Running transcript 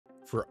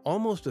For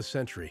almost a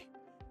century,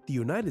 the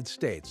United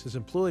States has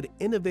employed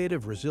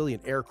innovative,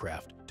 resilient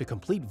aircraft to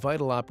complete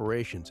vital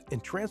operations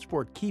and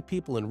transport key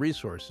people and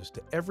resources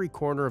to every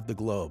corner of the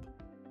globe.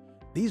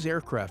 These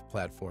aircraft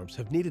platforms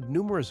have needed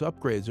numerous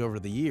upgrades over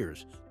the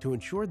years to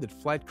ensure that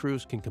flight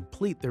crews can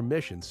complete their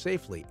missions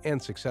safely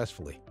and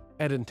successfully.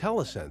 At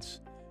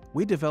Intellisense,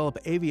 we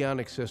develop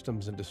avionics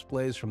systems and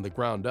displays from the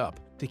ground up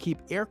to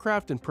keep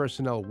aircraft and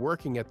personnel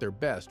working at their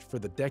best for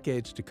the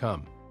decades to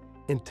come.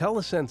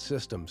 Intellisense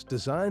Systems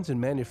designs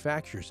and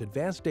manufactures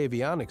advanced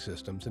avionics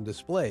systems and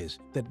displays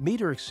that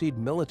meet or exceed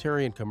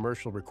military and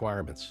commercial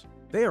requirements.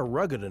 They are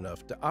rugged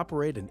enough to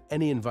operate in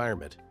any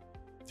environment,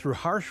 through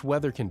harsh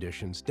weather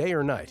conditions, day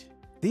or night.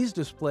 These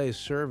displays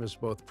serve as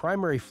both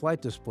primary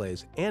flight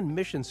displays and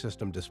mission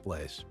system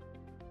displays.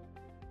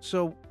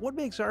 So, what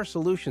makes our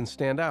solution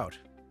stand out?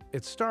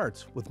 It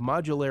starts with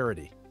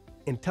modularity.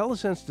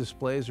 Intellisense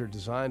displays are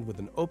designed with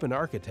an open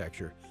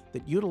architecture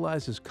that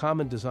utilizes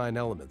common design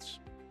elements.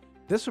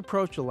 This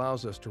approach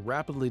allows us to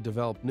rapidly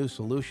develop new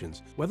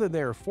solutions, whether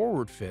they are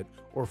forward-fit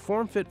or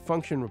form-fit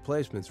function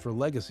replacements for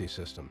legacy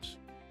systems.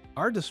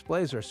 Our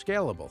displays are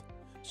scalable,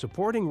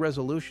 supporting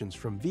resolutions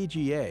from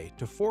VGA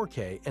to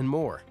 4K and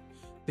more.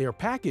 They are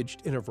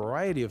packaged in a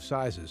variety of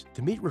sizes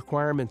to meet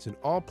requirements in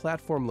all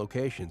platform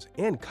locations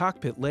and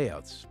cockpit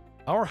layouts.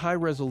 Our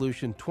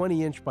high-resolution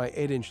 20-inch by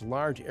 8-inch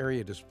large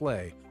area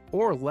display,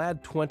 or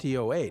LAD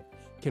 2008,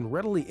 can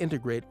readily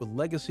integrate with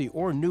legacy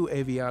or new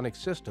avionics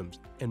systems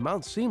and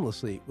mount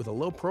seamlessly with a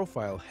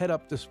low-profile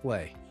head-up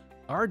display.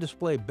 Our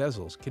display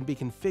bezels can be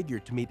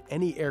configured to meet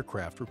any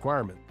aircraft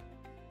requirement.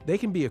 They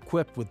can be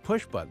equipped with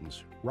push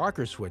buttons,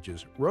 rocker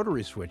switches,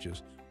 rotary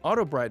switches,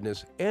 auto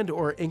brightness,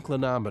 and/or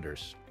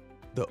inclinometers.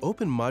 The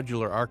open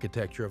modular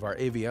architecture of our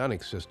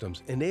avionics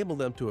systems enable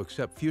them to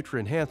accept future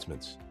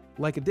enhancements,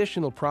 like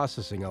additional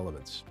processing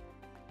elements,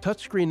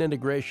 touchscreen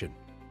integration,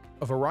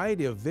 a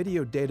variety of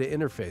video data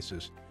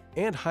interfaces,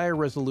 and higher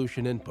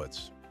resolution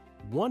inputs.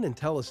 One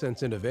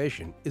Intellisense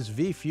innovation is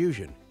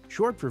VFusion,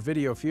 short for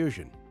Video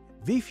Fusion.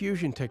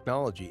 VFusion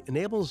technology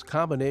enables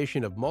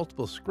combination of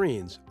multiple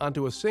screens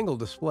onto a single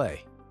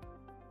display.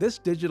 This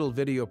digital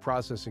video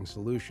processing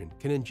solution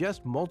can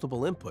ingest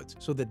multiple inputs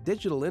so that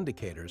digital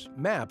indicators,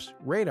 maps,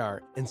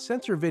 radar, and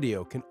sensor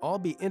video can all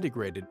be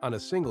integrated on a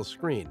single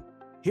screen.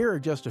 Here are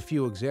just a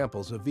few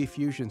examples of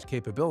VFusion's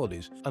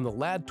capabilities on the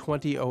LAD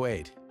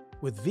 2008.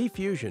 With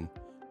VFusion,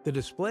 the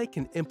display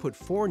can input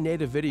 4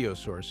 native video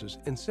sources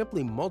and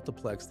simply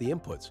multiplex the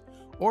inputs,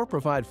 or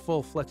provide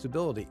full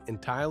flexibility in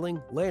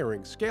tiling,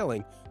 layering,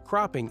 scaling,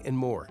 cropping, and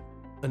more.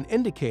 An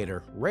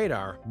indicator,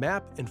 radar,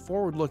 map, and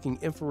forward-looking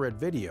infrared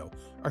video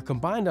are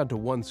combined onto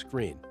one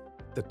screen.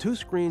 The 2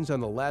 screens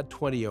on the LAD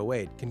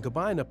 2008 can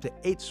combine up to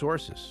 8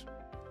 sources.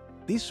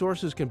 These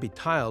sources can be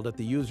tiled at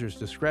the user's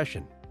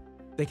discretion.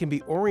 They can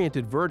be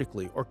oriented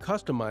vertically or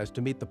customized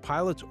to meet the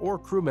pilot's or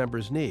crew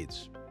member's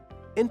needs.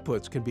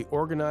 Inputs can be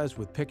organized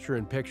with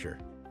picture-in-picture.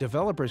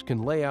 Developers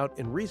can lay out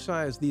and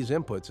resize these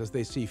inputs as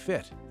they see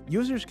fit.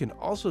 Users can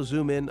also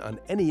zoom in on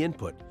any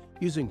input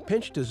using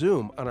pinch to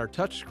zoom on our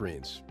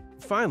touchscreens.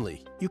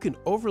 Finally, you can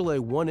overlay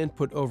one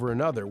input over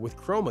another with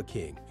chroma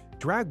keying,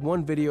 drag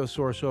one video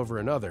source over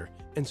another,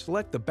 and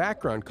select the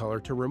background color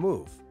to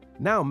remove.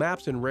 Now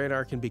maps and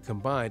radar can be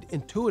combined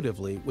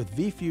intuitively with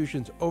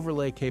VFusion's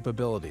overlay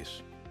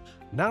capabilities.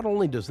 Not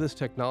only does this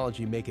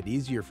technology make it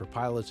easier for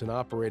pilots and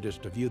operators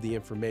to view the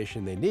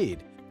information they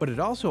need, but it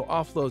also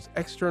offloads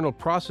external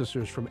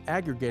processors from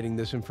aggregating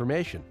this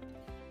information.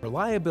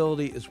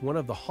 Reliability is one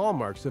of the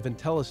hallmarks of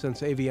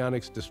Intellisense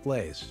avionics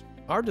displays.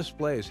 Our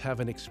displays have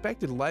an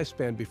expected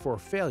lifespan before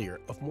failure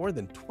of more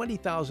than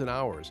 20,000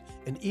 hours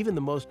in even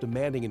the most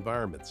demanding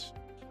environments.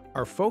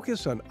 Our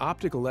focus on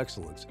optical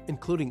excellence,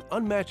 including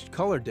unmatched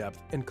color depth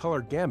and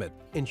color gamut,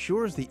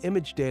 ensures the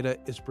image data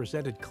is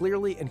presented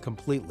clearly and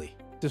completely.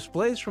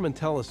 Displays from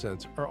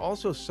Intellisense are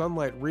also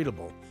sunlight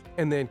readable,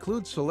 and they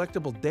include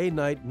selectable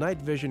day-night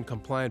night vision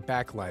compliant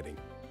backlighting.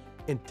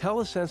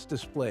 Intellisense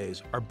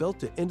displays are built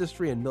to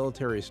industry and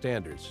military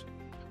standards.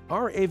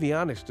 Our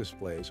avionics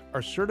displays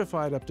are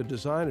certified up to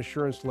Design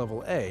Assurance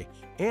Level A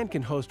and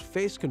can host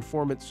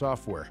face-conformant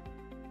software.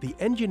 The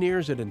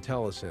engineers at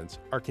Intellisense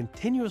are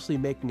continuously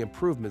making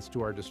improvements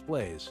to our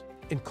displays,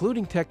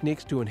 including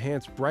techniques to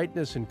enhance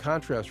brightness and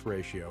contrast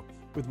ratio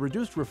with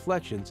reduced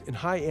reflections in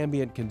high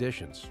ambient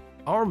conditions.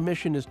 Our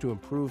mission is to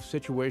improve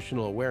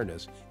situational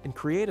awareness and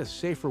create a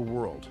safer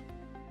world.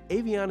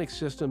 Avionics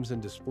systems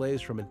and displays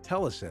from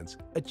Intellisense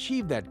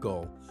achieve that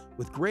goal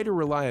with greater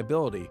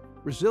reliability,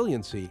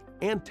 resiliency,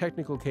 and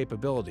technical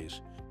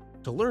capabilities.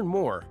 To learn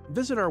more,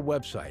 visit our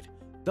website,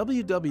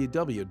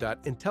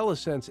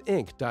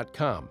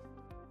 www.intellisenseinc.com.